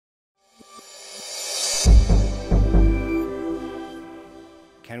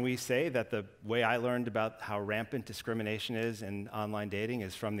can we say that the way I learned about how rampant discrimination is in online dating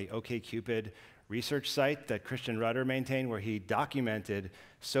is from the OkCupid research site that Christian Rudder maintained, where he documented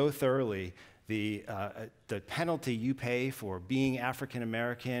so thoroughly the penalty you pay for being African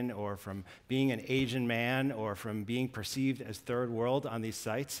American, or from being an Asian man, or from being perceived as third world on these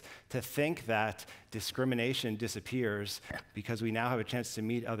sites. To think that discrimination disappears because we now have a chance to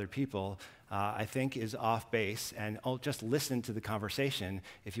meet other people, I think is off base. And just listen to the conversation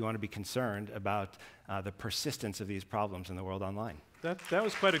if you want to be concerned about the persistence of these problems in the world online. That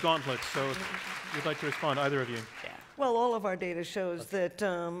was quite a gauntlet, so if you'd like to respond, either of you. Yeah. Well, all of our data shows that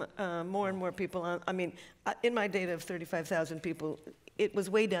more and more people, in my data of 35,000 people, it was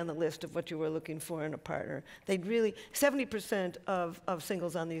way down the list of what you were looking for in a partner. They'd really, 70% of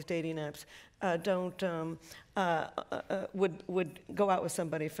singles on these dating apps would go out with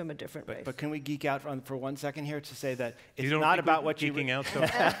somebody from a different race. But can we geek out for 1 second here to say that it's you don't not think about we're what you... geeking out, so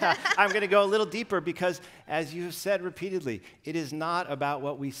I'm going to go a little deeper because, as you have said repeatedly, it is not about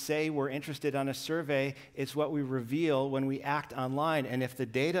what we say we're interested on a survey. It's what we reveal when we act online. And if the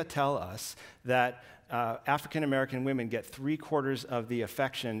data tell us that African American women get 3/4 of the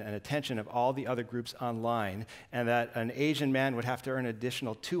affection and attention of all the other groups online, and that an Asian man would have to earn an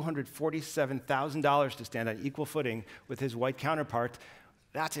additional $247,000 to stand on equal footing with his white counterpart,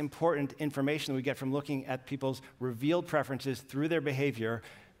 that's important information that we get from looking at people's revealed preferences through their behavior.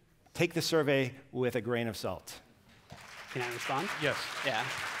 Take the survey with a grain of salt. Can I respond? yes. Yeah.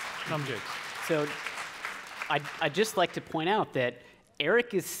 Tom Jaques. So I'd just like to point out that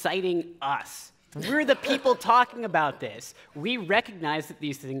Eric is citing us. We're the people talking about this. We recognize that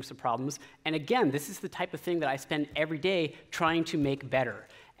these things are problems. And again, this is the type of thing that I spend every day trying to make better.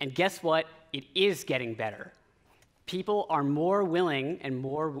 And guess what? It is getting better. People are more willing and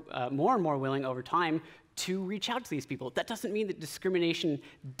more willing over time to reach out to these people. That doesn't mean that discrimination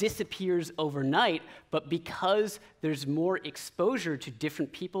disappears overnight, but because there's more exposure to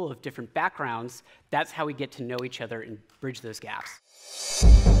different people of different backgrounds, that's how we get to know each other and bridge those gaps.